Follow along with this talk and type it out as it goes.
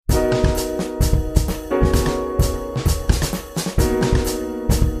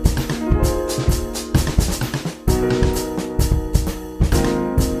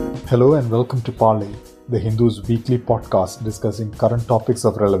Hello and welcome to Parlay, the Hindu's weekly podcast discussing current topics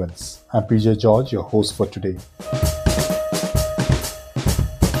of relevance. I'm PJ George, your host for today.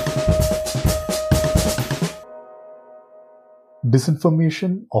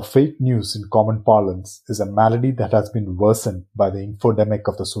 Disinformation or fake news in common parlance is a malady that has been worsened by the infodemic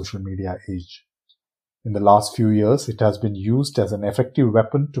of the social media age. In the last few years, it has been used as an effective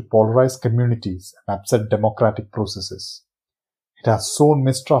weapon to polarize communities and upset democratic processes. It has sown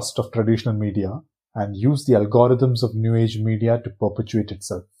mistrust of traditional media and used the algorithms of new age media to perpetuate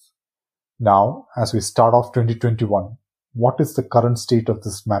itself. Now, as we start off 2021, what is the current state of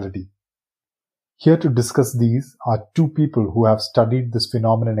this malady? Here to discuss these are two people who have studied this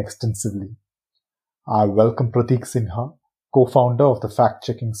phenomenon extensively. I welcome Prateek Sinha, co-founder of the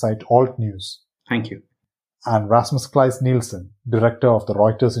fact-checking site Alt News. Thank you. And Rasmus Kleis Nielsen, director of the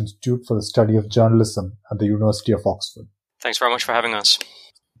Reuters Institute for the Study of Journalism at the University of Oxford. Thanks very much for having us.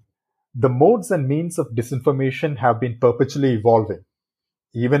 The modes and means of disinformation have been perpetually evolving.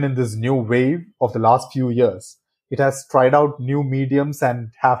 Even in this new wave of the last few years, it has tried out new mediums and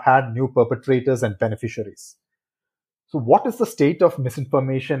have had new perpetrators and beneficiaries. So what is the state of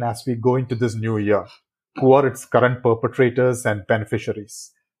misinformation as we go into this new year? Who are its current perpetrators and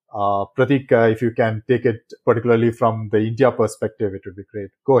beneficiaries? Prateek, if you can take it particularly from the India perspective, it would be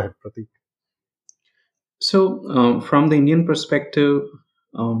great. Go ahead, Prateek. So, from the Indian perspective,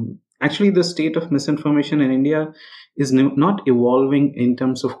 actually the state of misinformation in India is not evolving in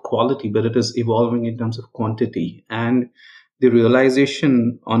terms of quality, but it is evolving in terms of quantity. And the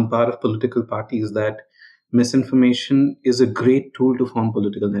realization on part of political parties that misinformation is a great tool to form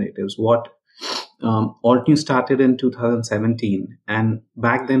political narratives. What Alt News started in 2017, and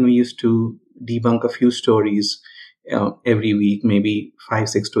back then we used to debunk a few stories every week, maybe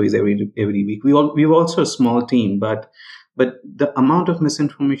 5-6 stories every week. We were also a small team, but the amount of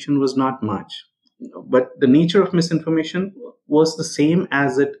misinformation was not much. But the nature of misinformation was the same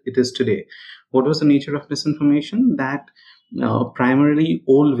as it is today. What was the nature of misinformation? That primarily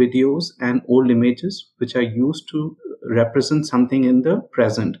old videos and old images which are used to represent something in the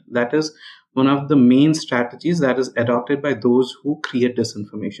present. That is one of the main strategies that is adopted by those who create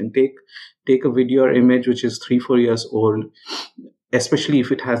disinformation. Take a video or image which is 3-4 years old, especially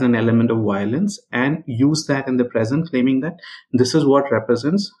if it has an element of violence, and use that in the present, claiming that this is what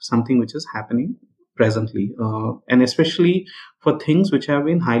represents something which is happening presently, and especially for things which have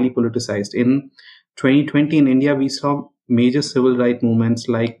been highly politicized. In 2020 in India, we saw major civil rights movements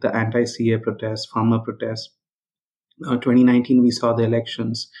like the anti-CA protests, farmer protests. 2019 we saw the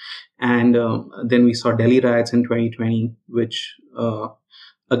elections, and then we saw Delhi riots in 2020, which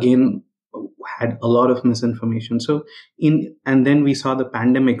again had a lot of misinformation. And then we saw the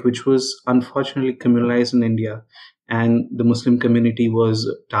pandemic, which was unfortunately communalized in India, and the Muslim community was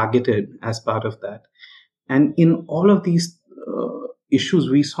targeted as part of that. And in all of these issues,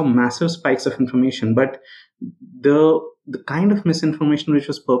 we saw massive spikes of information, but the kind of misinformation which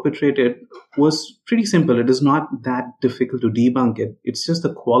was perpetrated was pretty simple. It is not that difficult to debunk it. It's just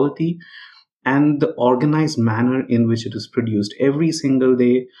the quality and the organized manner in which it is produced. Every single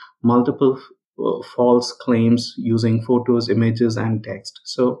day, multiple false claims using photos, images, and text.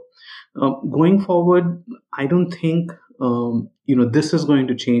 So going forward, I don't think this is going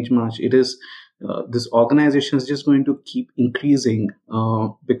to change much. It is this organization is just going to keep increasing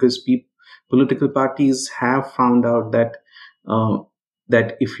because political parties have found out that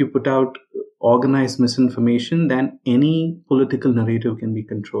if you put out organized misinformation, then any political narrative can be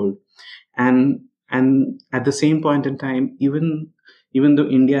controlled. And at the same point in time, even though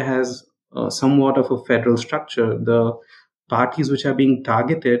India has somewhat of a federal structure, the parties which are being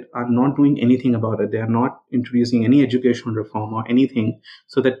targeted are not doing anything about it. They are not introducing any educational reform or anything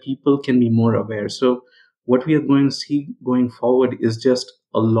so that people can be more aware. So what we are going to see going forward is just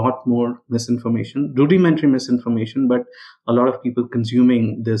a lot more misinformation, rudimentary misinformation, but a lot of people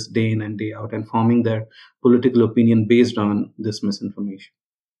consuming this day in and day out and forming their political opinion based on this misinformation.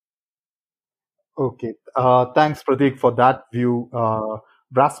 Okay. Thanks, Prateek, for that view.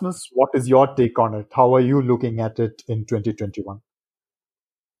 Rasmus, what is your take on it? How are you looking at it in 2021?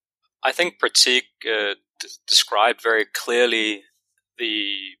 I think Prateek described very clearly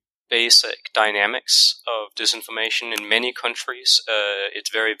the basic dynamics of disinformation in many countries. It's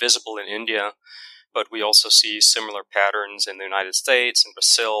very visible in India, but we also see similar patterns in the United States and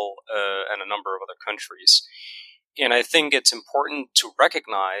Brazil and a number of other countries. And I think it's important to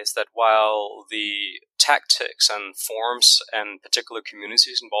recognize that while the tactics and forms and particular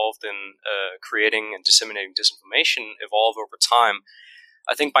communities involved in creating and disseminating disinformation evolve over time,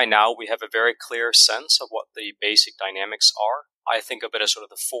 I think by now we have a very clear sense of what the basic dynamics are. I think of it as sort of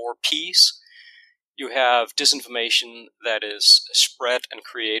the 4 Ps. You have disinformation that is spread and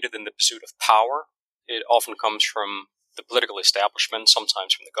created in the pursuit of power. It often comes from the political establishment,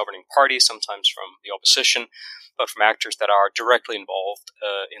 sometimes from the governing party, sometimes from the opposition, but from actors that are directly involved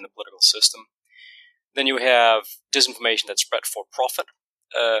in the political system. Then you have disinformation that's spread for profit.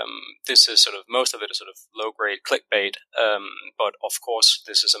 This is most of it is sort of low-grade clickbait, but of course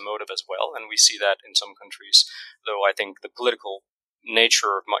this is a motive as well, and we see that in some countries, though I think the political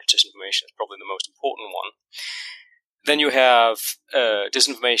nature of much disinformation is probably the most important one. Then you have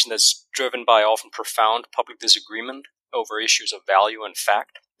disinformation that's driven by often profound public disagreement over issues of value and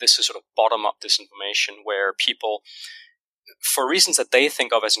fact. This is sort of bottom-up disinformation where people, for reasons that they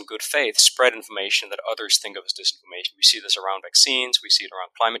think of as in good faith, spread information that others think of as disinformation. We see this around vaccines, we see it around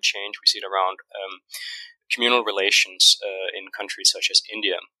climate change, we see it around communal relations in countries such as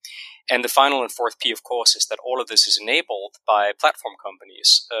India. And the final and 4th P, of course, is that all of this is enabled by platform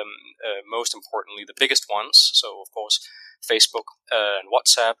companies, most importantly the biggest ones. So, of course, Facebook and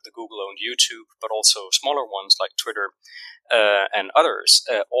WhatsApp, the Google-owned YouTube, but also smaller ones like Twitter and others,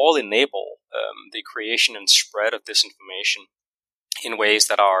 all enable the creation and spread of disinformation in ways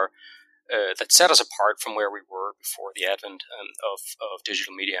that are that set us apart from where we were before the advent of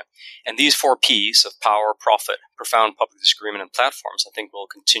digital media. And these 4 Ps of power, profit, profound public disagreement, and platforms, I think, will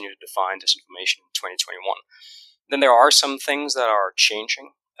continue to define disinformation in 2021. Then there are some things that are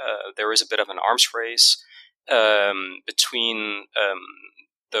changing. There is a bit of an arms race between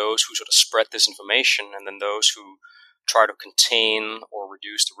those who sort of spread disinformation and then those who try to contain or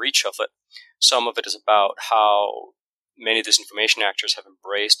reduce the reach of it. Some of it is about how many disinformation actors have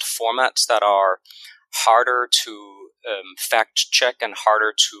embraced formats that are harder to fact check and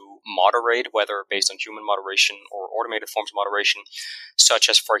harder to moderate, whether based on human moderation or automated forms of moderation, such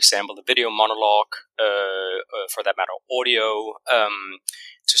as, for example, the video monologue, for that matter, audio,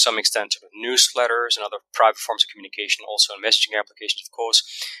 to some extent, sort of newsletters and other private forms of communication, also in messaging applications, of course,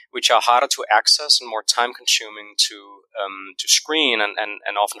 which are harder to access and more time-consuming to screen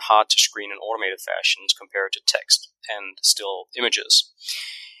and often hard to screen in automated fashions compared to text and still images.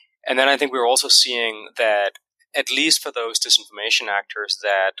 And then I think we're also seeing that, at least for those disinformation actors,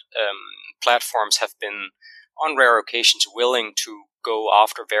 that platforms have been, on rare occasions, willing to go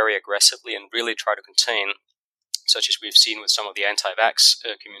after very aggressively and really try to contain, such as we've seen with some of the anti-vax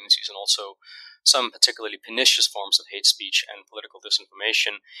communities and also some particularly pernicious forms of hate speech and political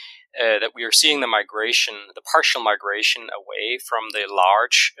disinformation, that we are seeing the partial migration away from the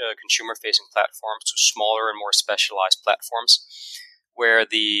large consumer-facing platforms to smaller and more specialized platforms, where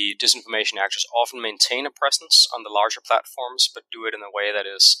the disinformation actors often maintain a presence on the larger platforms, but do it in a way that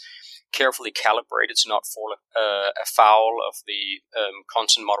is carefully calibrated to not fall afoul of the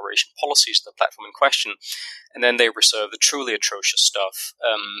content moderation policies of the platform in question. And then they reserve the truly atrocious stuff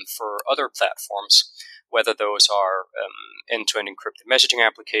for other platforms, whether those are end-to-end encrypted messaging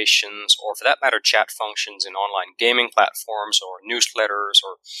applications, or for that matter, chat functions in online gaming platforms, or newsletters,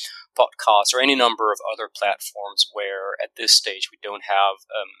 or podcasts, or any number of other platforms where at this stage we don't have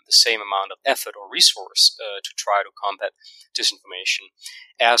the same amount of effort or resource to try to combat disinformation.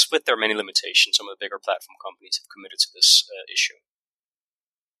 As with their many limitations, some of the bigger platform companies have committed to this issue.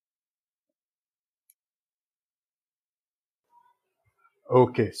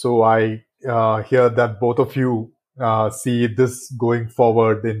 Okay, so I hear that both of you see this going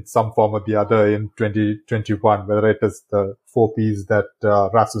forward in some form or the other in 2021, whether it is the 4 Ps that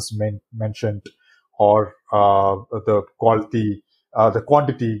Rasmus mentioned, or the quantity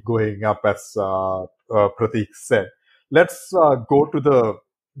going up, as Prateek said. Let's go to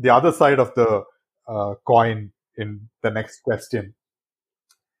the other side of the coin in the next question.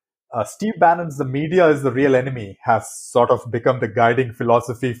 Steve Bannon's "the media is the real enemy" has sort of become the guiding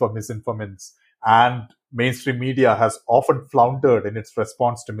philosophy for misinformants, and mainstream media has often floundered in its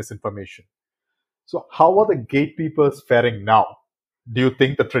response to misinformation. So how are the gatekeepers faring now? Do you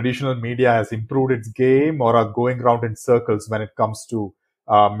think the traditional media has improved its game, or are going round in circles when it comes to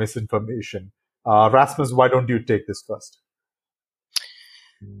misinformation? Rasmus, why don't you take this first?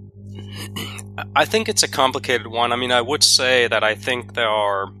 I think it's a complicated one. I mean, I would say that I think there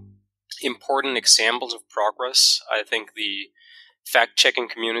are important examples of progress. I think the fact-checking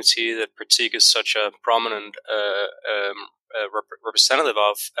community that Prateek is such a prominent representative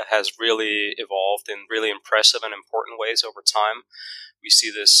of has really evolved in really impressive and important ways over time. We see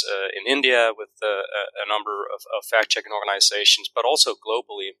this in India with a number of fact-checking organizations, but also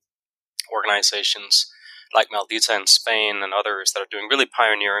globally, organizations like Maldita in Spain and others that are doing really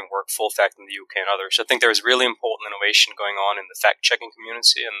pioneering work, Full Fact in the UK and others. I think there is really important innovation going on in the fact-checking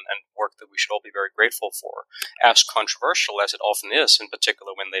community and work that we should all be very grateful for, as controversial as it often is, in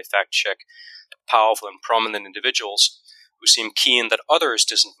particular when they fact-check powerful and prominent individuals who seem keen that others'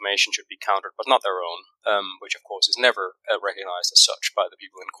 disinformation should be countered, but not their own, which of course is never recognized as such by the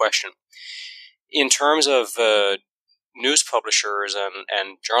people in question. In terms of news publishers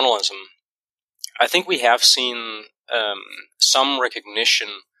and journalism, I think we have seen some recognition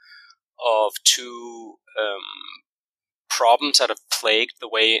of two problems that have plagued the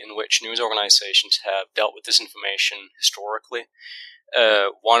way in which news organizations have dealt with disinformation historically.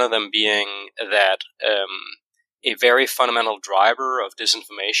 One of them being that a very fundamental driver of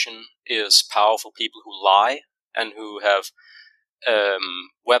disinformation is powerful people who lie and who have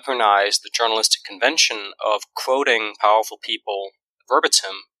weaponized the journalistic convention of quoting powerful people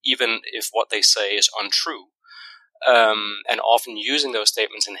verbatim, even if what they say is untrue, and often using those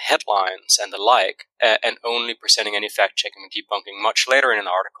statements in headlines and the like, and only presenting any fact-checking and debunking much later in an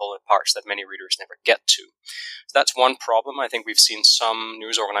article in parts that many readers never get to. So that's one problem. I think we've seen some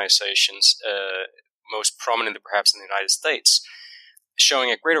news organizations, most prominently perhaps in the United States,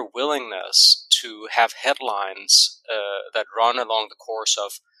 showing a greater willingness to have headlines that run along the course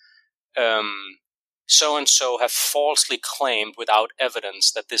of so-and-so have falsely claimed without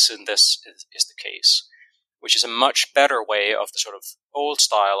evidence that this and this is the case, which is a much better way of the sort of old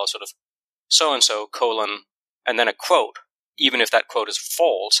style of sort of so-and-so, and then a quote, even if that quote is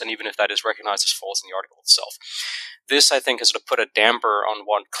false, and even if that is recognized as false in the article itself. This, I think, has sort of put a damper on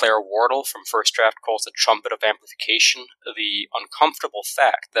what Claire Wardle from First Draft calls the trumpet of amplification, the uncomfortable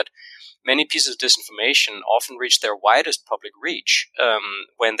fact that many pieces of disinformation often reach their widest public reach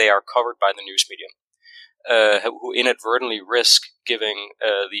when they are covered by the news media, who inadvertently risk giving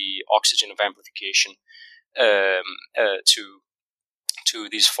the oxygen of amplification to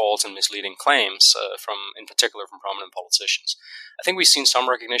these false and misleading claims, in particular from prominent politicians. I think we've seen some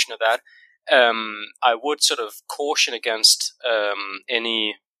recognition of that. I would sort of caution against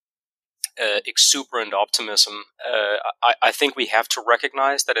any exuberant optimism. I think we have to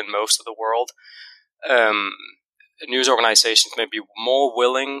recognize that in most of the world, news organizations may be more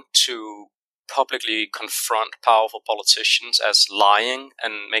willing to publicly confront powerful politicians as lying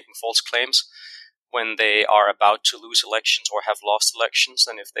and making false claims when they are about to lose elections or have lost elections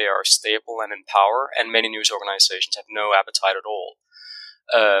than if they are stable and in power. And many news organizations have no appetite at all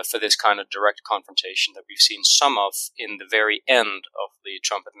for this kind of direct confrontation that we've seen some of in the very end of the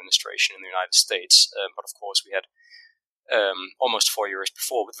Trump administration in the United States. But of course, we had almost 4 years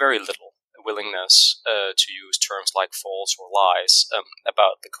before with very little willingness to use terms like false or lies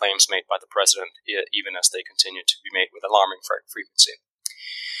about the claims made by the president, even as they continue to be made with alarming frequency.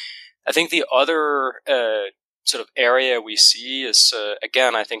 I think the other sort of area we see is,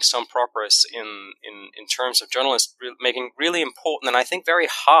 again, I think some progress in terms of journalists making really important and I think very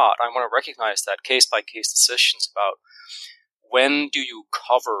hard, I want to recognize that, case-by-case decisions about when do you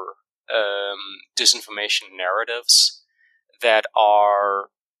cover disinformation narratives that are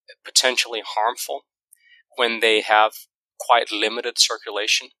potentially harmful when they have quite limited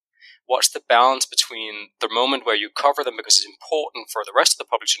circulation. What's the balance between the moment where you cover them because it's important for the rest of the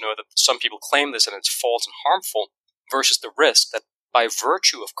public to know that some people claim this and it's false and harmful, versus the risk that by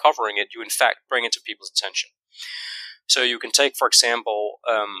virtue of covering it, you in fact bring it to people's attention. So you can take, for example,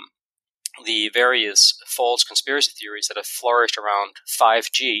 the various false conspiracy theories that have flourished around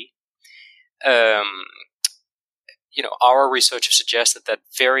 5G. Our research has suggested that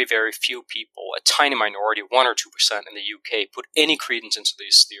very, very few people, a tiny minority, 1 or 2% in the UK, put any credence into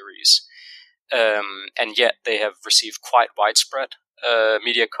these theories. And yet they have received quite widespread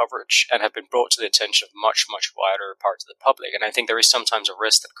media coverage and have been brought to the attention of much, much wider parts of the public. And I think there is sometimes a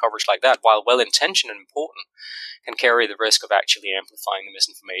risk that coverage like that, while well-intentioned and important, can carry the risk of actually amplifying the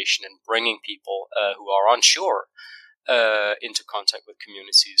misinformation and bringing people who are unsure into contact with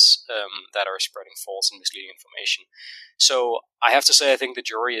communities that are spreading false and misleading information. So I have to say, I think the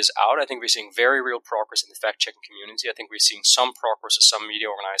jury is out. I think we're seeing very real progress in the fact-checking community. I think we're seeing some progress of some media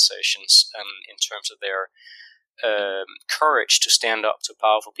organizations in terms of their courage to stand up to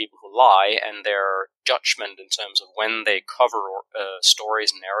powerful people who lie and their judgment in terms of when they cover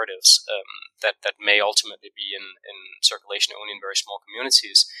stories and narratives that may ultimately be in circulation only in very small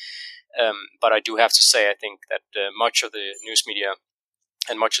communities. But I do have to say, I think that much of the news media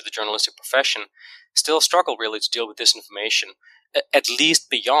and much of the journalistic profession still struggle really to deal with disinformation at least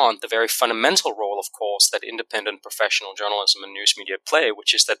beyond the very fundamental role, of course, that independent professional journalism and news media play,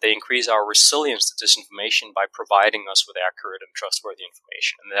 which is that they increase our resilience to disinformation by providing us with accurate and trustworthy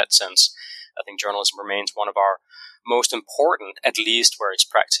information. In that sense, I think journalism remains one of our most important, at least where it's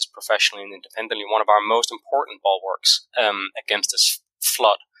practiced professionally and independently, one of our most important bulwarks against this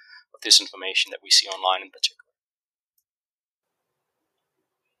flood of disinformation that we see online in particular.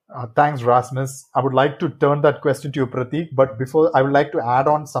 Thanks, Rasmus. I would like to turn that question to you, Prateek, but before I would like to add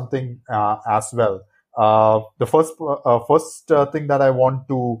on something as well. The first thing that I want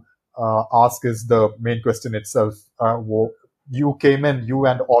to ask is the main question itself. You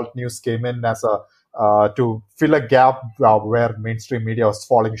and Alt News came in as to fill a gap where mainstream media was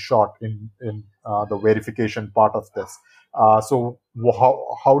falling short in the verification part of this. So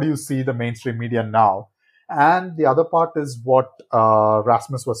how do you see the mainstream media now? And the other part is what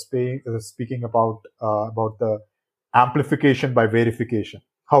Rasmus was speaking about the amplification by verification.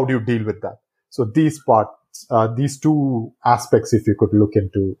 How do you deal with that? So these two aspects, if you could look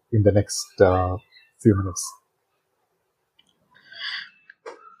into in the next few minutes.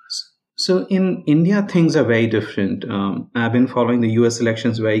 So in India, things are very different. I've been following the US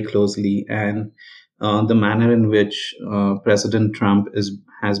elections very closely, and the manner in which President Trump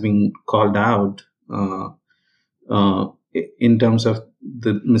has been called out in terms of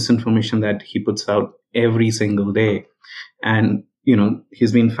the misinformation that he puts out every single day. And,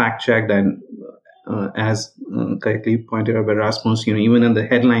 he's been fact-checked, and as correctly pointed out by Rasmus, even in the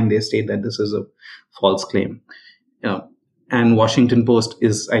headline, they state that this is a false claim. And Washington Post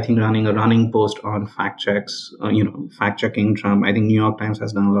is, I think, running a running post on fact checks, fact-checking Trump. I think New York Times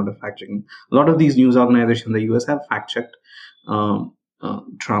has done a lot of fact-checking. A lot of these news organizations in the US have fact-checked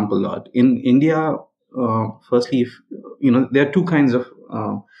Trump a lot. In India, firstly, there are two kinds of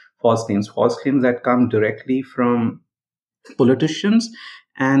false claims that come directly from politicians,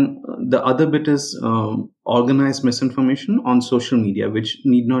 and the other bit is organized misinformation on social media, which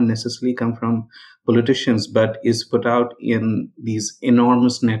need not necessarily come from politicians, but is put out in these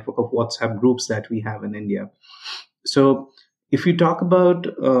enormous network of WhatsApp groups that we have in India. So if you talk about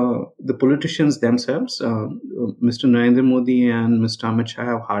the politicians themselves, Mr. Narendra Modi and Mr. Amit Shah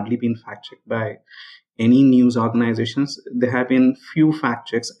have hardly been fact-checked by any news organizations. There have been few fact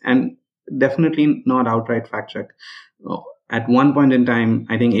checks, and definitely not outright fact check. At one point in time,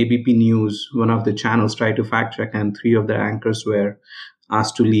 I think ABP News, one of the channels, tried to fact check, and 3 of their anchors were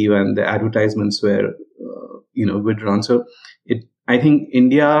asked to leave, and the advertisements were, withdrawn. So I think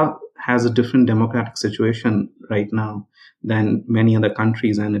India has a different democratic situation right now than many other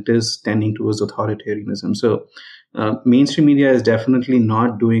countries, and it is tending towards authoritarianism. So mainstream media is definitely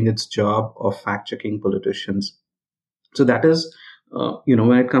not doing its job of fact-checking politicians. So that is,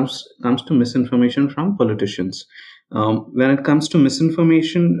 when it comes to misinformation from politicians. When it comes to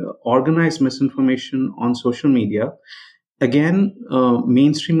misinformation, organized misinformation on social media, again,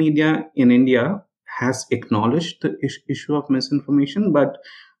 mainstream media in India has acknowledged the issue of misinformation, but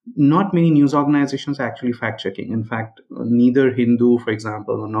not many news organizations are actually fact-checking. In fact, neither Hindu, for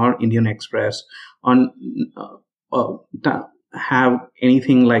example, nor Indian Express have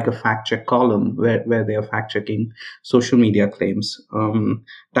anything like a fact-check column where they are fact-checking social media claims.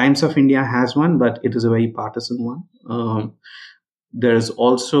 Times of India has one, but it is a very partisan one. There's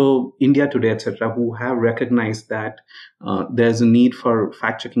also India Today, etc., who have recognized that there's a need for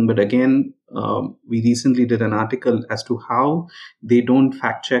fact-checking. But again, we recently did an article as to how they don't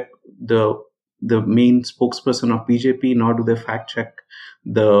fact-check the main spokesperson of BJP, nor do they fact-check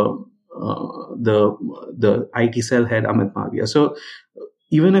the IT cell head Amit Malviya. So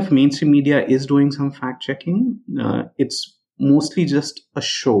even if mainstream media is doing some fact-checking, it's mostly just a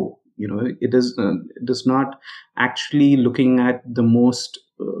show. It is not actually looking at the most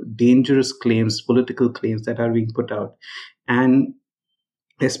dangerous claims, political claims that are being put out. And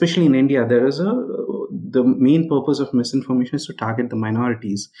especially in India, the main purpose of misinformation is to target the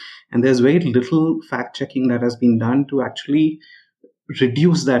minorities. And there's very little fact-checking that has been done to actually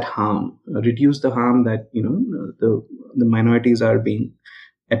reduce the harm that, the minorities are being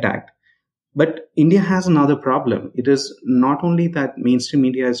attacked. But India has another problem. It is not only that mainstream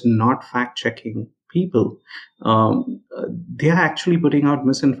media is not fact-checking people, they are actually putting out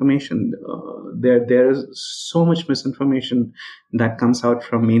misinformation. There is so much misinformation that comes out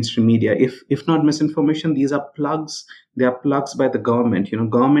from mainstream media. If not misinformation, these are plugs. They are plugs by the government.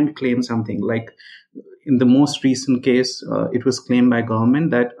 Government claims something. Like in the most recent case, it was claimed by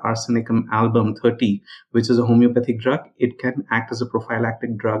government that arsenicum album 30, which is a homeopathic drug, it can act as a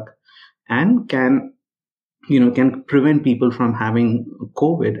prophylactic drug and can can prevent people from having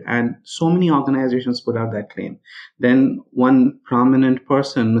COVID. And so many organizations put out that claim. Then one prominent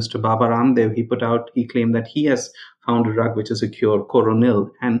person, Mr. Baba Ramdev, he claimed that he has found a drug which is a cure, Coronil.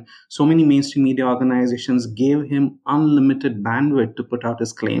 And so many mainstream media organizations gave him unlimited bandwidth to put out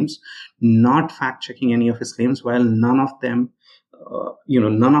his claims, not fact checking any of his claims, while none of them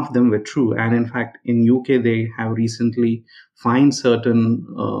were true. And in fact, in UK, they have recently fined certain,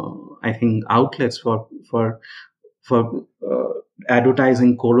 I think, outlets for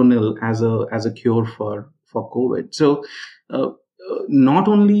advertising Coronil as a cure for COVID. So not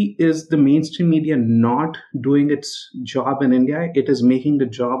only is the mainstream media not doing its job in India, it is making the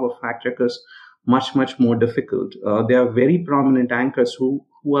job of fact checkers much more difficult. There are very prominent anchors who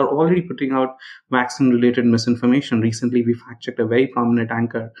are already putting out vaccine-related misinformation. Recently, we fact-checked a very prominent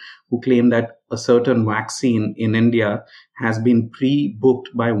anchor who claimed that a certain vaccine in India has been pre-booked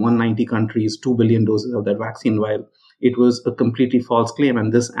by 190 countries, 2 billion doses of that vaccine, while it was a completely false claim.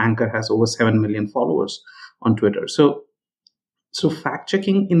 And this anchor has over 7 million followers on Twitter. So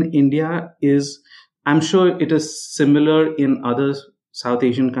fact-checking in India is, I'm sure it is similar in other South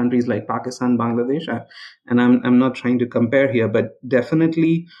Asian countries like Pakistan, Bangladesh, and I'm not trying to compare here, but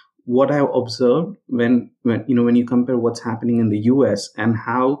definitely what I've observed when you compare what's happening in the US and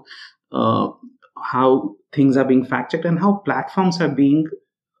how things are being fact checked and how platforms are being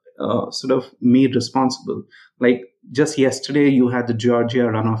sort of made responsible. Like just yesterday, you had the Georgia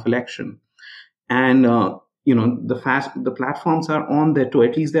runoff election, and the platforms are on their toe.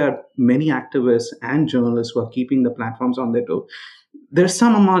 At least there are many activists and journalists who are keeping the platforms on their toe. There's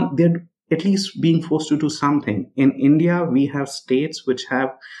some amount, they're at least being forced to do something. In India, we have states which have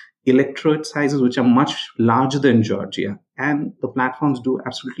electorate sizes which are much larger than Georgia, and the platforms do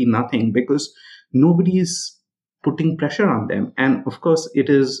absolutely nothing because nobody is putting pressure on them. And of course, it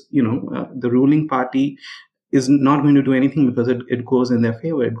is, the ruling party is not going to do anything because it goes in their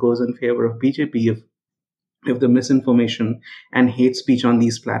favor. It goes in favor of BJP if the misinformation and hate speech on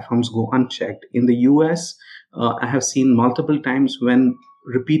these platforms go unchecked. In the US, I have seen multiple times when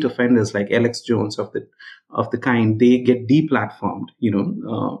repeat offenders like Alex Jones of the kind, they get deplatformed,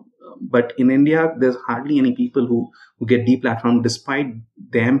 but in India, there's hardly any people who get deplatformed despite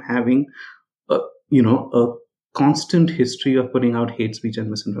them having a constant history of putting out hate speech and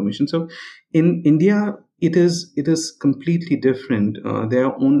misinformation. So in India, it is completely different.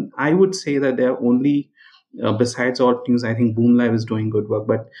 I would say that there are only, besides Alt News, I think Boom Live is doing good work,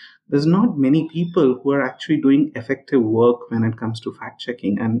 but there's not many people who are actually doing effective work when it comes to fact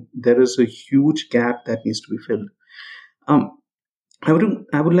checking, and there is a huge gap that needs to be filled.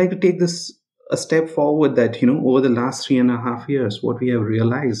 I would like to take this a step forward that, over the last 3.5 years, what we have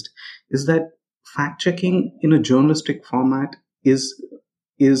realized is that fact checking in a journalistic format is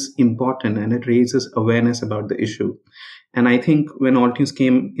important, and it raises awareness about the issue. And I think when Alt News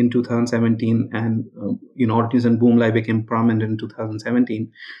came in 2017 and, Alt News and Boom Live became prominent in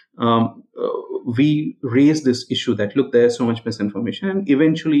 2017, we raised this issue that, look, there's so much misinformation. And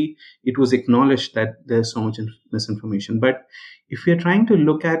eventually it was acknowledged that there's so much misinformation. But if we are trying to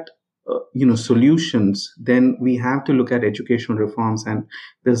look at, solutions, then we have to look at educational reforms. And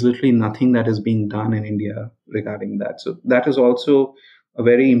there's literally nothing that is being done in India regarding that. So that is also a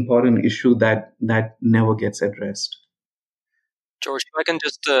very important issue that never gets addressed. George, if I can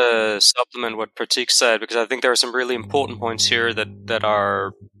just supplement what Pratik said, because I think there are some really important points here that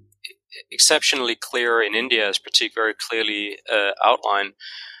are exceptionally clear in India, as Pratik very clearly outlined.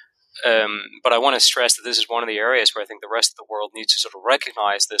 But I want to stress that this is one of the areas where I think the rest of the world needs to sort of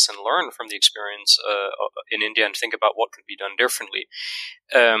recognize this and learn from the experience in India and think about what could be done differently.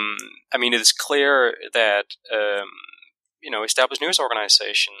 It is clear that established news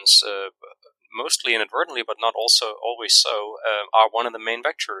organizations, mostly inadvertently, but not also always so, are one of the main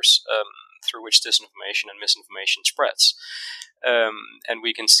vectors through which disinformation and misinformation spreads. And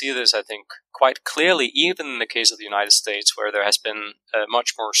we can see this, I think, quite clearly, even in the case of the United States, where there has been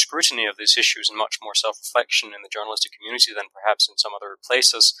much more scrutiny of these issues and much more self-reflection in the journalistic community than perhaps in some other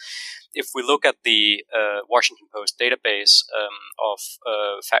places. If we look at the Washington Post database of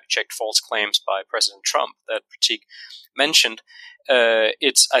fact-checked false claims by President Trump that Pratik mentioned,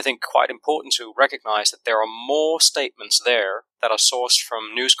 it's, I think, quite important to recognize that there are more statements there that are sourced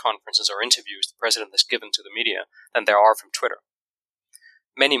from news conferences or interviews the president has given to the media than there are from Twitter.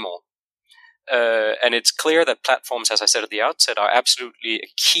 Many more. And it's clear that platforms, as I said at the outset, are absolutely a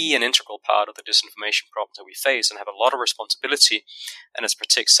key and integral part of the disinformation problems that we face and have a lot of responsibility. And as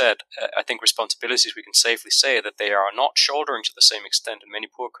Pratik said, I think responsibilities, we can safely say that they are not shouldering to the same extent in many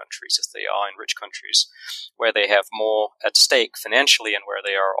poor countries as they are in rich countries, where they have more at stake financially and where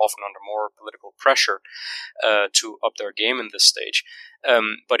they are often under more political pressure to up their game in this stage.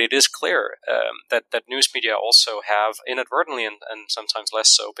 But it is clear that news media also have inadvertently and sometimes less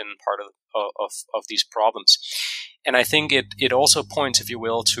so been part of these problems. And I think it also points, if you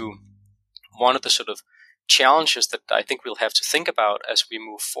will, to one of the sort of challenges that I think we'll have to think about as we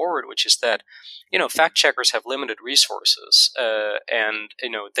move forward, which is that, fact checkers have limited resources, and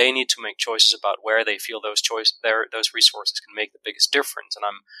they need to make choices about where they feel those resources can make the biggest difference. And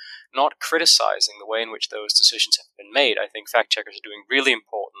I'm not criticizing the way in which those decisions have been made. I think fact checkers are doing really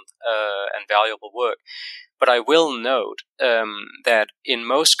important and valuable work. But I will note that in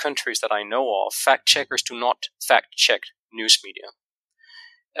most countries that I know of, fact checkers do not fact check news media.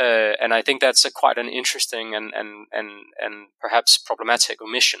 And I think that's quite an interesting and perhaps problematic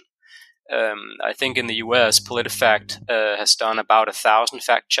omission. I think in the US, PolitiFact has done about 1,000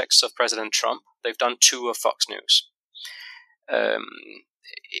 fact checks of President Trump. They've done 2 of Fox News.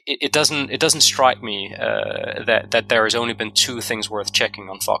 It doesn't strike me that there has only been 2 things worth checking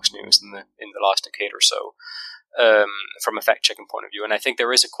on Fox News in the last decade or so, from a fact checking point of view. And I think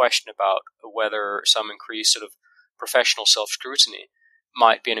there is a question about whether some increased sort of professional self scrutiny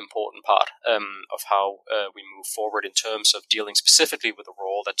might be an important part of how we move forward in terms of dealing specifically with the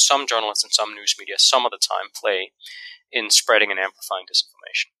role that some journalists and some news media some of the time play in spreading and amplifying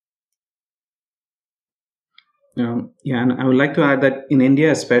disinformation. Yeah, and I would like to add that in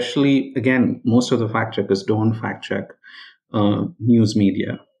India especially, again, most of the fact checkers don't fact check news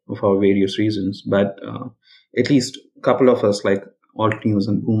media for various reasons, but at least a couple of us, like Alt News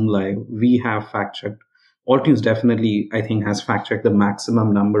and Boom Live, we have fact checked. Alt News definitely, I think, has fact checked the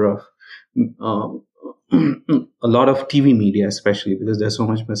maximum number of a lot of TV media, especially because there's so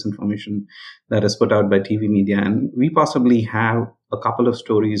much misinformation that is put out by TV media. And we possibly have a couple of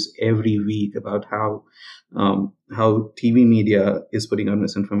stories every week about how TV media is putting out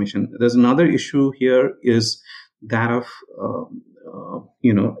misinformation. There's another issue here is that of,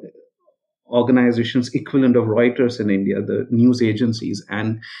 organizations equivalent of Reuters in India, the news agencies.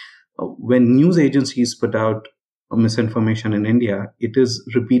 And when news agencies put out misinformation in India, it is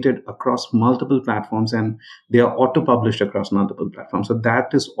repeated across multiple platforms and they are auto-published across multiple platforms. So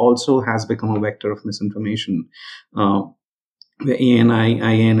that is also has become a vector of misinformation. The ANI,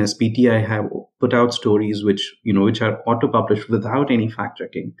 IANS, PTI have put out stories which are auto-published without any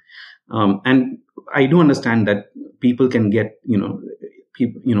fact-checking. And I do understand that people can get,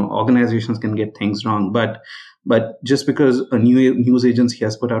 organizations can get things wrong, but just because a news agency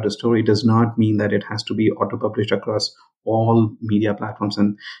has put out a story does not mean that it has to be auto-published across all media platforms.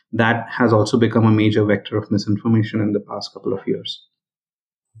 And that has also become a major vector of misinformation in the past couple of years.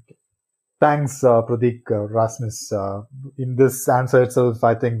 Thanks, Pratik, Rasmus. In this answer itself,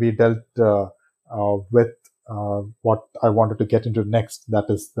 I think we dealt with what I wanted to get into next, that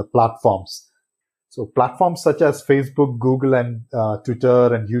is the platforms. So platforms such as Facebook, Google, and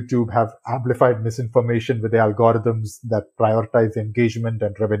Twitter and YouTube have amplified misinformation with the algorithms that prioritize engagement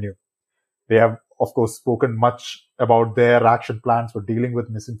and revenue. They have, of course, spoken much about their action plans for dealing with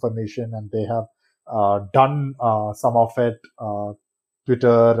misinformation, and they have done some of it.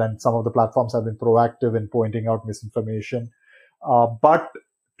 Twitter and some of the platforms have been proactive in pointing out misinformation. But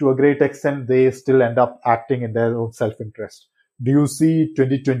to a great extent, they still end up acting in their own self-interest. Do you see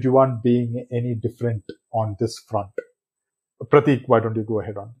 2021 being any different on this front? Pratik, why don't you go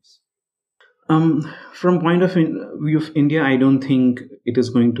ahead on this? From point of view of India, I don't think it is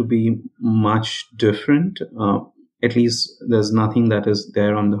going to be much different. At least there's nothing that is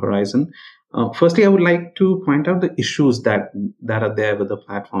there on the horizon. Firstly, I would like to point out the issues that are there with the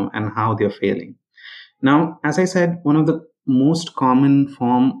platform and how they're failing. Now, as I said, one of the most common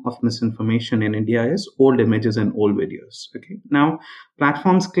form of misinformation in India is old images and old videos. Okay. Now,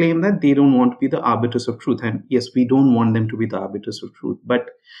 platforms claim that they don't want to be the arbiters of truth. And yes, we don't want them to be the arbiters of truth. But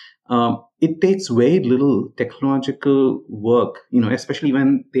it takes very little technological work, especially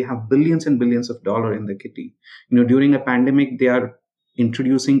when they have billions and billions of dollars in the kitty. During a pandemic, they are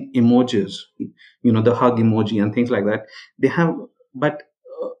introducing emojis, the hug emoji and things like that. They have, but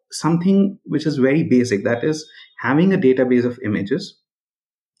something which is very basic, that is having a database of images,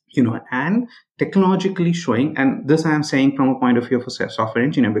 and technologically showing, and this I am saying from a point of view of a software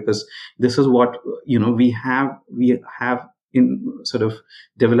engineer, because this is what, we have sort of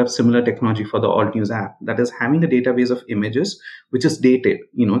developed similar technology for the Alt News app. That is having a database of images which is dated.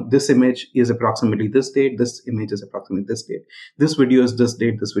 This image is approximately this date. This image is approximately this date. This video is this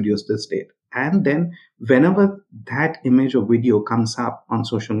date. This video is this date. And then whenever that image or video comes up on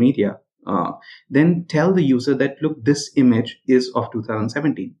social media, then tell the user that, look, this image is of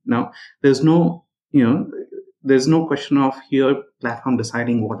 2017. Now, there's no question of here platform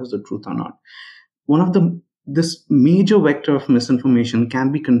deciding what is the truth or not. This major vector of misinformation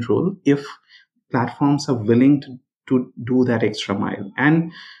can be controlled if platforms are willing to do that extra mile.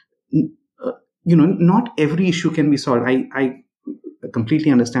 And not every issue can be solved. I completely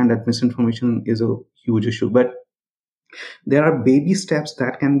understand that misinformation is a huge issue, but there are baby steps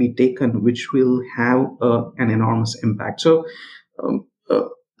that can be taken which will have an enormous impact. So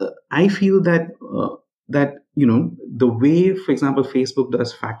I feel that the way, for example, Facebook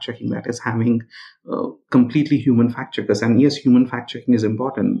does fact checking, that is having completely human fact checkers. And yes, human fact checking is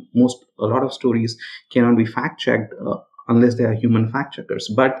important. A lot of stories cannot be fact checked unless they are human fact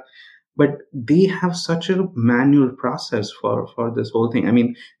checkers. But they have such a manual process for this whole thing. I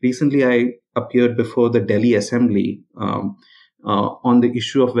mean, recently I appeared before the Delhi Assembly on the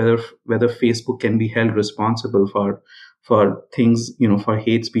issue of whether Facebook can be held responsible for things, for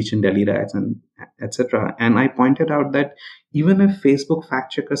hate speech in Delhi riots and etc. And I pointed out that even if Facebook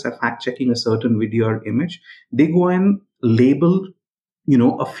fact checkers are fact checking a certain video or image, they go and label,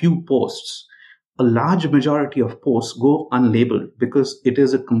 a few posts. A large majority of posts go unlabeled because it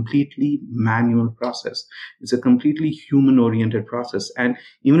is a completely manual process. It's a completely human-oriented process. And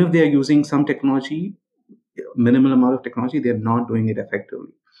even if they are using some technology, minimal amount of technology, they're not doing it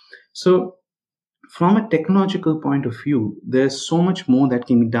effectively. So from a technological point of view, there's so much more that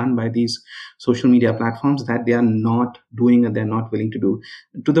can be done by these social media platforms that they are not doing and they're not willing to do.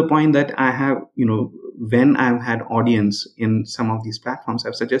 To the point that I have, when I've had audience in some of these platforms,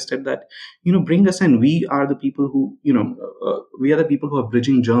 I've suggested that, bring us in. We are the people who, we are the people who are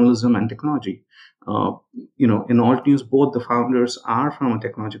bridging journalism and technology. In Alt News, both the founders are from a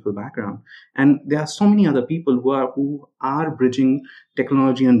technological background, and there are so many other people who are bridging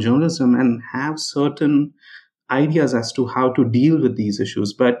technology and journalism and have certain ideas as to how to deal with these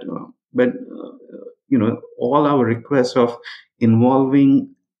issues. But all our requests of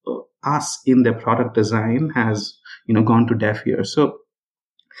involving us in the product design has gone to deaf ears. So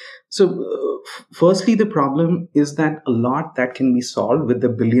firstly, the problem is that a lot that can be solved with the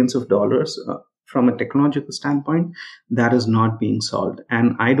billions of dollars from a technological standpoint, that is not being solved.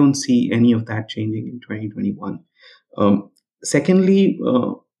 And I don't see any of that changing in 2021. Secondly,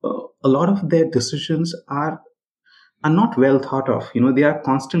 a lot of their decisions are not well thought of. They are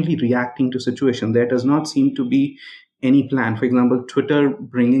constantly reacting to situation. There does not seem to be any plan. For example, Twitter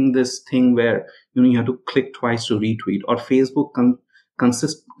bringing this thing where you have to click twice to retweet, or Facebook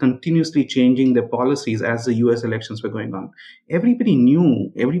continuously changing their policies as the US elections were going on.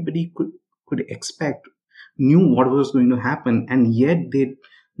 Everybody could expect, knew what was going to happen, and yet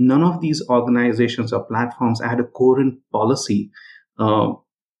none of these organizations or platforms had a coherent policy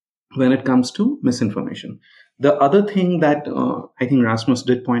when it comes to misinformation. The other thing that I think Rasmus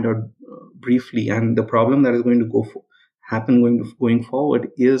did point out briefly, and the problem that is going to happen going forward,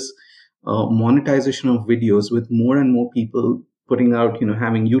 is monetization of videos, with more and more people putting out,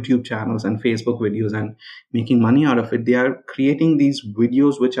 having YouTube channels and Facebook videos and making money out of it. They are creating these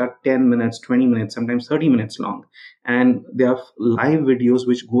videos which are 10 minutes, 20 minutes, sometimes 30 minutes long. And they have live videos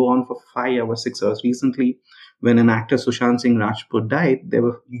which go on for 5 hours, 6 hours. Recently, when an actor Sushant Singh Rajput died, there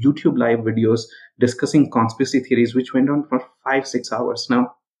were YouTube live videos discussing conspiracy theories which went on for 5-6 hours.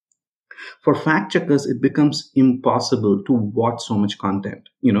 Now, for fact checkers, it becomes impossible to watch so much content.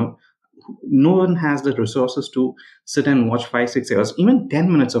 No one has the resources to sit and watch 5-6 hours, even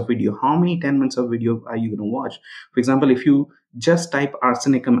 10 minutes of video. How many 10 minutes of video are you going to watch? For example, if you just type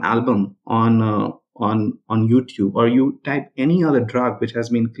arsenicum album on YouTube, or you type any other drug which has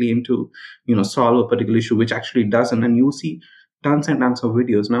been claimed to, solve a particular issue, which actually doesn't, and you see tons and tons of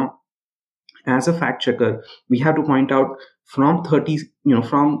videos. Now, as a fact checker, we have to point out from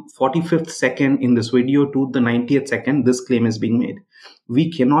 45th second in this video to the 90th second, this claim is being made. We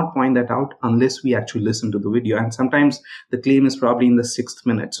cannot point that out unless we actually listen to the video. And sometimes the claim is probably in the 6th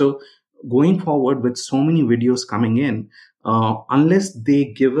minute. So going forward with so many videos coming in, unless they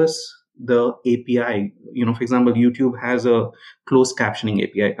give us the API, for example, YouTube has a closed captioning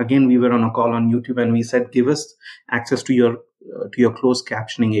API. Again, we were on a call on YouTube and we said, give us access to your closed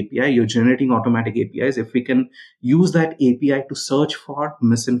captioning API. You're generating automatic APIs. If we can use that API to search for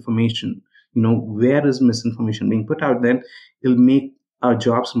misinformation, where is misinformation being put out, then it'll make our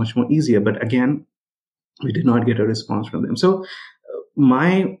jobs much more easier. But again, We did not get a response from them. So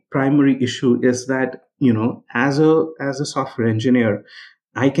my primary issue is that, as a software engineer,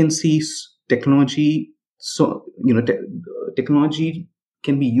 I can see technology. So technology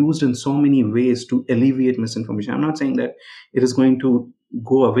can be used in so many ways to alleviate misinformation. I'm not saying that it is going to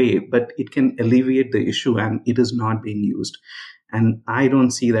go away, but it can alleviate the issue, and it is not being used. And I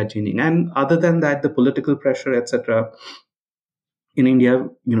don't see that changing. And other than that, the political pressure, etc. In India,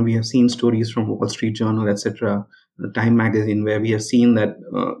 we have seen stories from Wall Street Journal, etc., the Time magazine, where we have seen that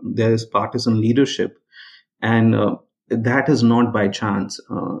there is partisan leadership, and that is not by chance.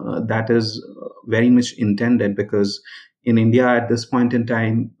 That is very much intended, because in India at this point in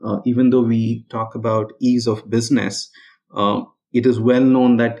time, even though we talk about ease of business, it is well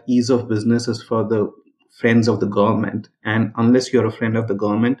known that ease of business is for the friends of the government, and unless you're a friend of the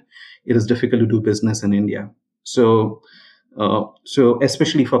government, it is difficult to do business in India. So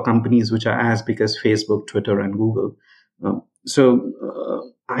especially for companies which are as big as Facebook, Twitter, and Google.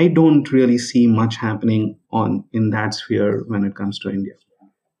 I don't really see much happening in that sphere when it comes to India.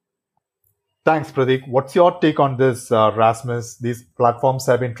 Thanks, Pratik. What's your take on this, Rasmus? These platforms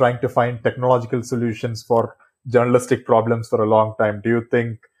have been trying to find technological solutions for journalistic problems for a long time. Do you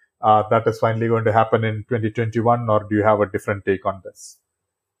think that is finally going to happen in 2021, or do you have a different take on this?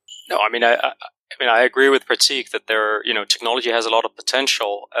 No, I agree with Pratik that technology has a lot of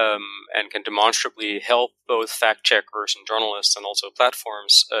potential and can demonstrably help both fact checkers and journalists and also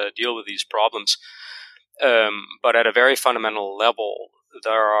platforms deal with these problems. But at a very fundamental level,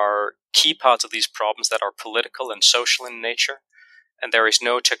 there are key parts of these problems that are political and social in nature, and there is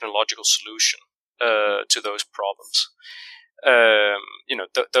no technological solution to those problems.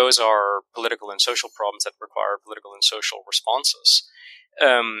 Those are political and social problems that require political and social responses.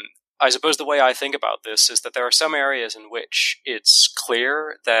 I suppose the way I think about this is that there are some areas in which it's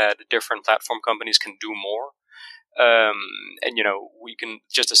clear that different platform companies can do more.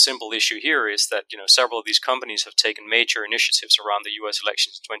 Just a simple issue here is that, several of these companies have taken major initiatives around the US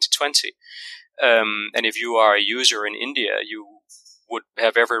elections in 2020. And if you are a user in India, you would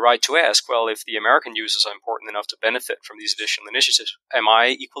have every right to ask, well, if the American users are important enough to benefit from these additional initiatives, am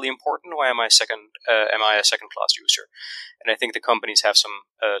I equally important, or am I a second-class user? And I think the companies have some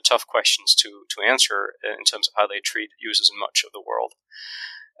tough questions to answer in terms of how they treat users in much of the world.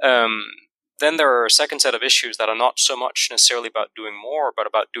 Then there are a second set of issues that are not so much necessarily about doing more, but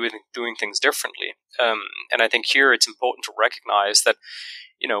about doing things differently. And I think here it's important to recognize that,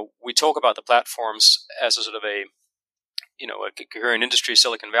 we talk about the platforms as a sort of a coherent industry,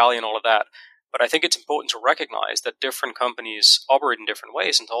 Silicon Valley, and all of that. But I think it's important to recognize that different companies operate in different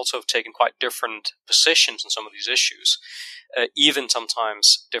ways and also have taken quite different positions on some of these issues, even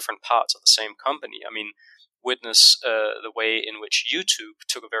sometimes different parts of the same company. I mean, witness the way in which YouTube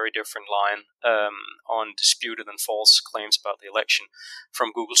took a very different line on disputed and false claims about the election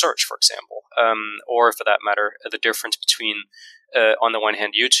from Google Search, for example, or for that matter, the difference between on the one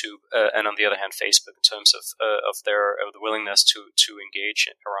hand YouTube and on the other hand Facebook in terms of the willingness to engage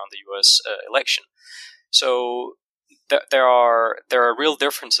around the U.S. election. So there are real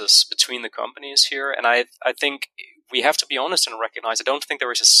differences between the companies here, and I think we have to be honest and recognize I don't think there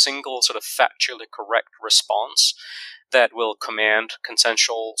is a single sort of factually correct response that will command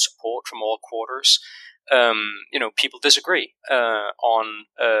consensual support from all quarters. People disagree on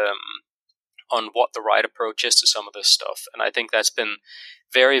what the right approach is to some of this stuff, and I think that's been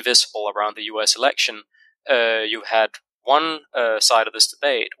very visible around the U.S. election. You've had one side of this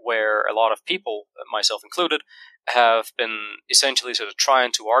debate where a lot of people, myself included, have been essentially sort of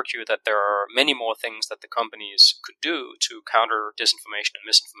trying to argue that there are many more things that the companies could do to counter disinformation and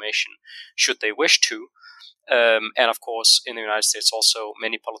misinformation should they wish to. And of course, in the United States, also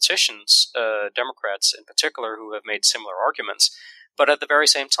many politicians, Democrats in particular, who have made similar arguments. But at the very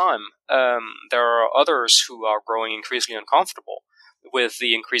same time, there are others who are growing increasingly uncomfortable with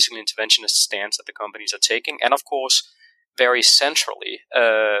the increasingly interventionist stance that the companies are taking. And of course, very centrally,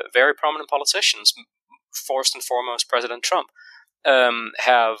 very prominent politicians, first and foremost President Trump,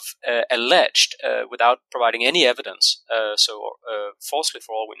 have alleged, without providing any evidence, falsely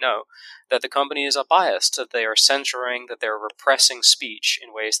for all we know, that the companies are biased, that they are censoring, that they're repressing speech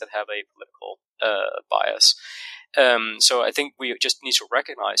in ways that have a political bias. So I think we just need to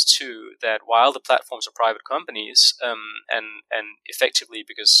recognize, too, that while the platforms are private companies, and effectively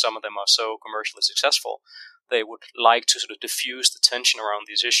because some of them are so commercially successful, they would like to sort of diffuse the tension around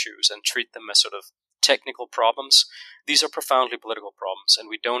these issues and treat them as sort of technical problems. These are profoundly political problems, and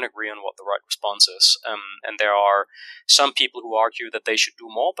we don't agree on what the right response is. And there are some people who argue that they should do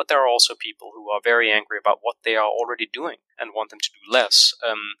more, but there are also people who are very angry about what they are already doing and want them to do less.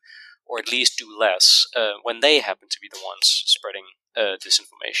 or at least do less when they happen to be the ones spreading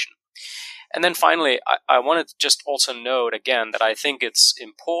disinformation. And then finally, I wanted to just also note again that I think it's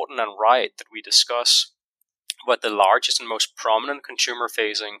important and right that we discuss what the largest and most prominent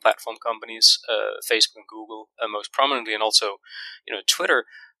consumer-facing platform companies, Facebook and Google, most prominently, and also, Twitter,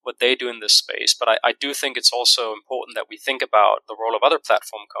 what they do in this space. But I do think it's also important that we think about the role of other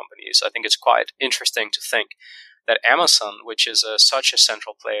platform companies. I think it's quite interesting to think that Amazon, which is such a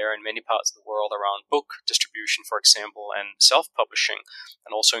central player in many parts of the world around book distribution, for example, and self-publishing,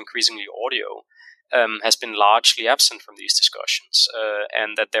 and also increasingly audio, has been largely absent from these discussions,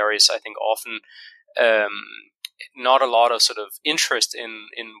 and that there is, I think, often not a lot of sort of interest in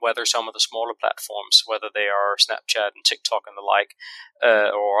whether some of the smaller platforms, whether they are Snapchat and TikTok and the like,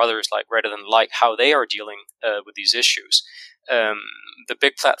 or others like Reddit and the like, how they are dealing with these issues. The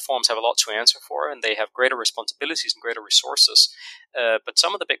big platforms have a lot to answer for, and they have greater responsibilities and greater resources. But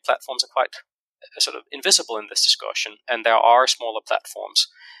some of the big platforms are quite sort of invisible in this discussion, and there are smaller platforms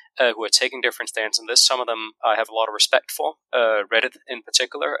who are taking different stands on this. Some of them I have a lot of respect for, Reddit in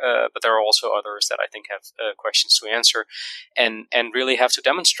particular, but there are also others that I think have questions to answer, and really have to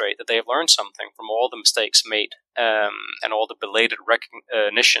demonstrate that they have learned something from all the mistakes made and all the belated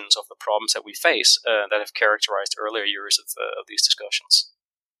recognitions of the problems that we face that have characterized earlier years of these discussions.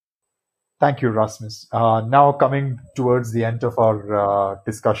 Thank you, Rasmus. Now coming towards the end of our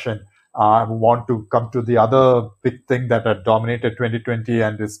discussion, I want to come to the other big thing that had dominated 2020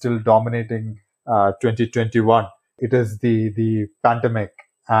 and is still dominating 2021. It is the pandemic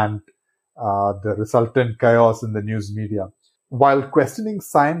and the resultant chaos in the news media. While questioning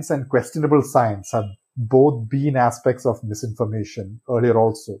science and questionable science have both been aspects of misinformation earlier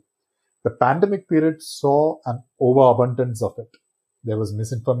also, the pandemic period saw an overabundance of it. There was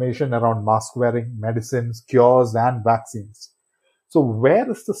misinformation around mask wearing, medicines, cures, and vaccines. So where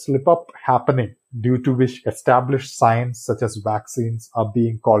is the slip up happening due to which established science such as vaccines are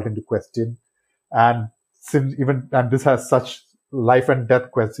being called into question? And this has such life and death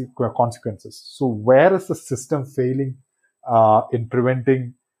consequences. So where is the system failing in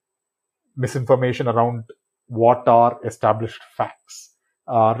preventing misinformation around what are established facts?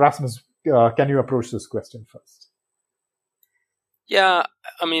 Rasmus, can you approach this question first? Yeah,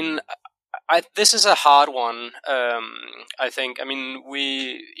 I mean, this is a hard one. I think. I mean,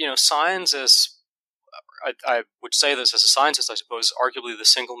 science is. I would say this as a scientist, I suppose, arguably the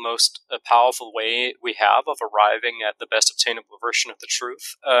single most powerful way we have of arriving at the best obtainable version of the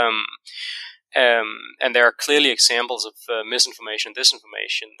truth. And there are clearly examples of misinformation,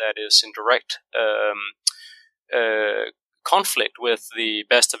 disinformation that is in direct conflict with the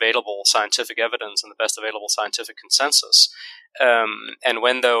best available scientific evidence and the best available scientific consensus. And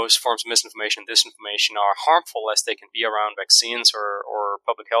when those forms of misinformation and disinformation are harmful, as they can be around vaccines or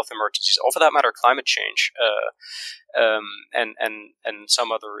public health emergencies, or for that matter, climate change, and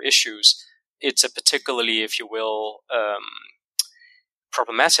some other issues, it's a particularly, if you will,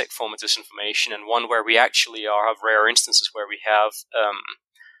 problematic form of disinformation, and one where we actually have rare instances where we have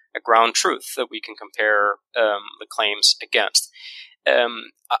a ground truth that we can compare the claims against.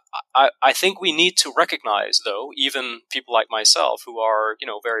 I think we need to recognize, though, even people like myself who are,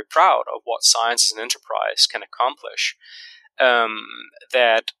 very proud of what science as an enterprise can accomplish,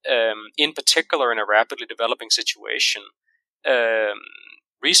 that in particular in a rapidly developing situation,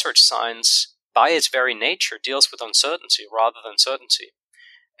 research science, by its very nature, deals with uncertainty rather than certainty,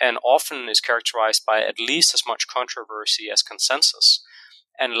 and often is characterized by at least as much controversy as consensus.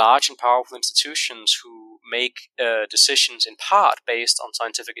 And large and powerful institutions who make decisions in part based on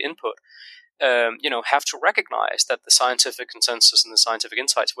scientific input, have to recognize that the scientific consensus and the scientific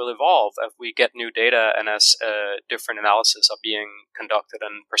insights will evolve as we get new data and as different analyses are being conducted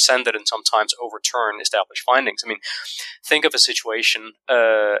and presented and sometimes overturn established findings. I mean, think of a situation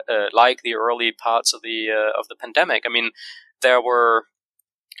like the early parts of the pandemic. I mean, there were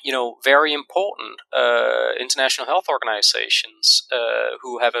very important international health organizations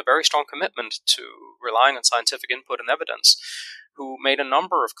who have a very strong commitment to relying on scientific input and evidence, who made a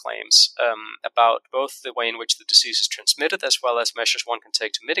number of claims about both the way in which the disease is transmitted as well as measures one can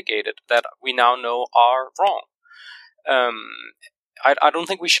take to mitigate it that we now know are wrong. I don't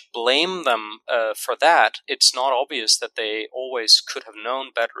think we should blame them for that. It's not obvious that they always could have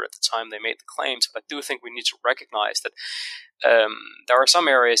known better at the time they made the claims, but I do think we need to recognize that there are some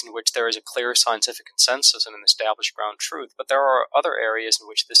areas in which there is a clear scientific consensus and an established ground truth, but there are other areas in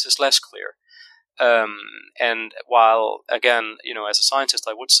which this is less clear. And while, again, as a scientist,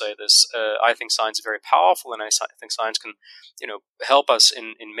 I would say this, I think science is very powerful, and I think science can, help us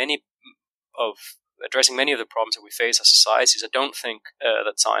in many of addressing many of the problems that we face as societies. I don't think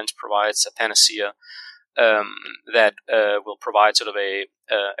that science provides a panacea that will provide sort of a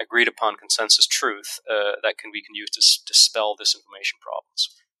agreed upon consensus truth that we can use to dispel disinformation problems.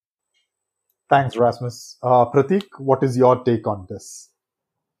 Thanks, Rasmus. Prateek, what is your take on this?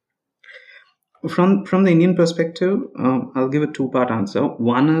 From the Indian perspective, I'll give a two-part answer.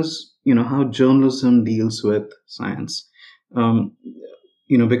 One is, how journalism deals with science.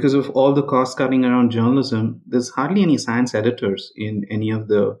 Because of all the cost cutting around journalism, there's hardly any science editors in any of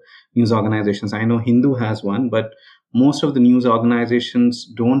the news organizations. I know Hindu has one, but most of the news organizations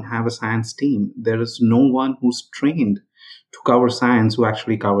don't have a science team. There is no one who's trained to cover science who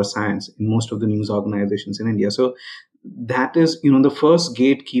actually covers science in most of the news organizations in India. So that is, the first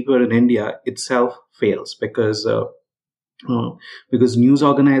gatekeeper in India itself fails because news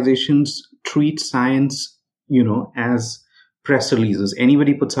organizations treat science, as press releases.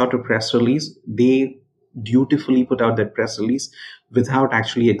 Anybody puts out a press release, they dutifully put out that press release without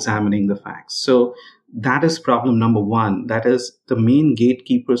actually examining the facts. So that is problem number one. That is the main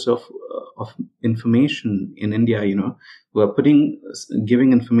gatekeepers of information in India, who are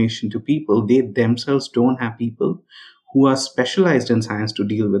giving information to people. They themselves don't have people who are specialized in science to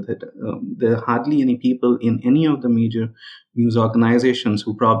deal with it. There are hardly any people in any of the major news organizations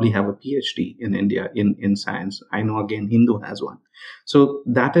who probably have a PhD in India in science. I know, again, Hindu has one. So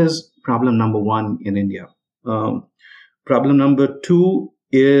that is problem number one in India. Problem number two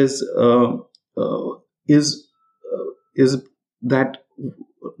is that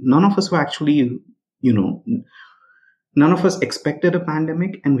none of us were actually, none of us expected a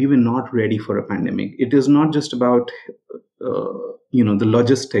pandemic, and we were not ready for a pandemic. It is not just about, the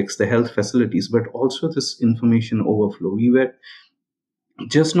logistics, the health facilities, but also this information overflow. We were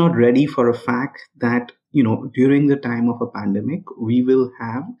just not ready for a fact that, during the time of a pandemic, we will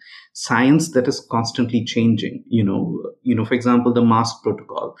have science that is constantly changing. For example, the mask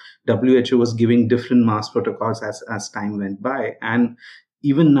protocol. WHO was giving different mask protocols as time went by. And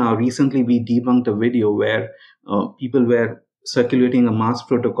even now, recently, we debunked a video where people were circulating a mask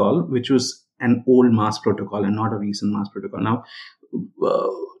protocol, which was an old mask protocol and not a recent mask protocol. Now,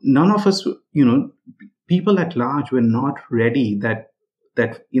 none of us, people at large were not ready that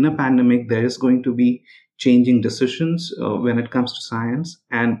in a pandemic, there is going to be changing decisions when it comes to science,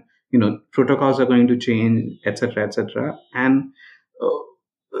 and, protocols are going to change, etc., etc. And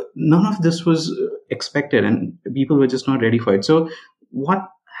none of this was expected, and people were just not ready for it. So what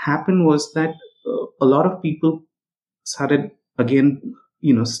happened was that a lot of people started, again,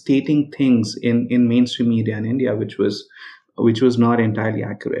 stating things in mainstream media in India, which was not entirely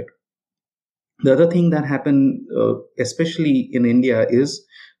accurate. The other thing that happened, especially in India, is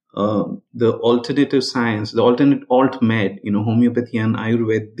the alternative science, the alt-med, homeopathy and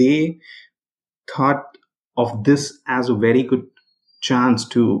Ayurveda. They thought of this as a very good chance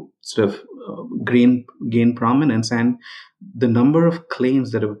to sort of gain prominence, and the number of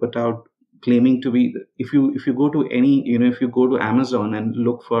claims that have put out claiming to be, if you go to if you go to Amazon and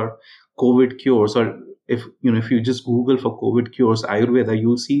look for COVID cures, or if you just Google for COVID cures Ayurveda,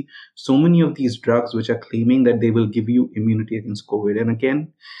 you'll see so many of these drugs which are claiming that they will give you immunity against COVID. And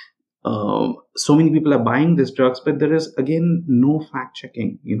again, so many people are buying these drugs, but there is, again, no fact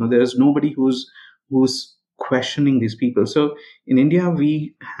checking. There is nobody who's questioning these people. So in India,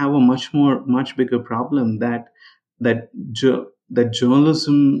 we have a much bigger problem that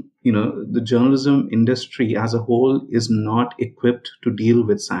journalism, the journalism industry as a whole is not equipped to deal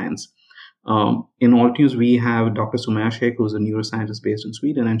with science. In Alt News, we have Dr. Sumaya Sheikh, who's a neuroscientist based in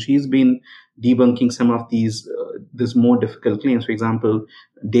Sweden, and she's been debunking some of these more difficult claims. For example,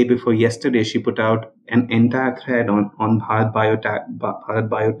 day before yesterday, she put out an entire thread on Bharat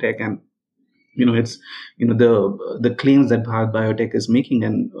Biotech, and it's the claims that Bharat Biotech is making,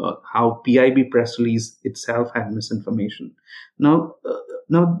 and how PIB press release itself had misinformation. Now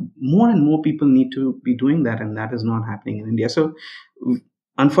more and more people need to be doing that, and that is not happening in India. So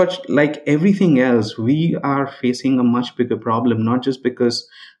unfortunately, like everything else, we are facing a much bigger problem, not just because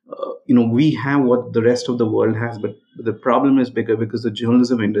we have what the rest of the world has, but the problem is bigger because the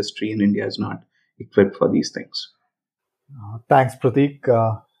journalism industry in India is not equipped for these things. Thanks, Prateek.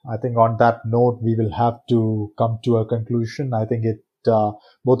 I think on that note, we will have to come to a conclusion. I think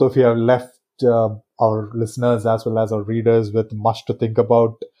both of you have left our listeners as well as our readers with much to think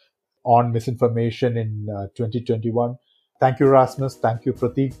about on misinformation in 2021. Thank you, Rasmus. Thank you,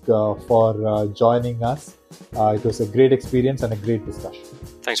 Prateek, for joining us. It was a great experience and a great discussion.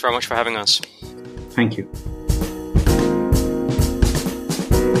 Thanks very much for having us. Thank you.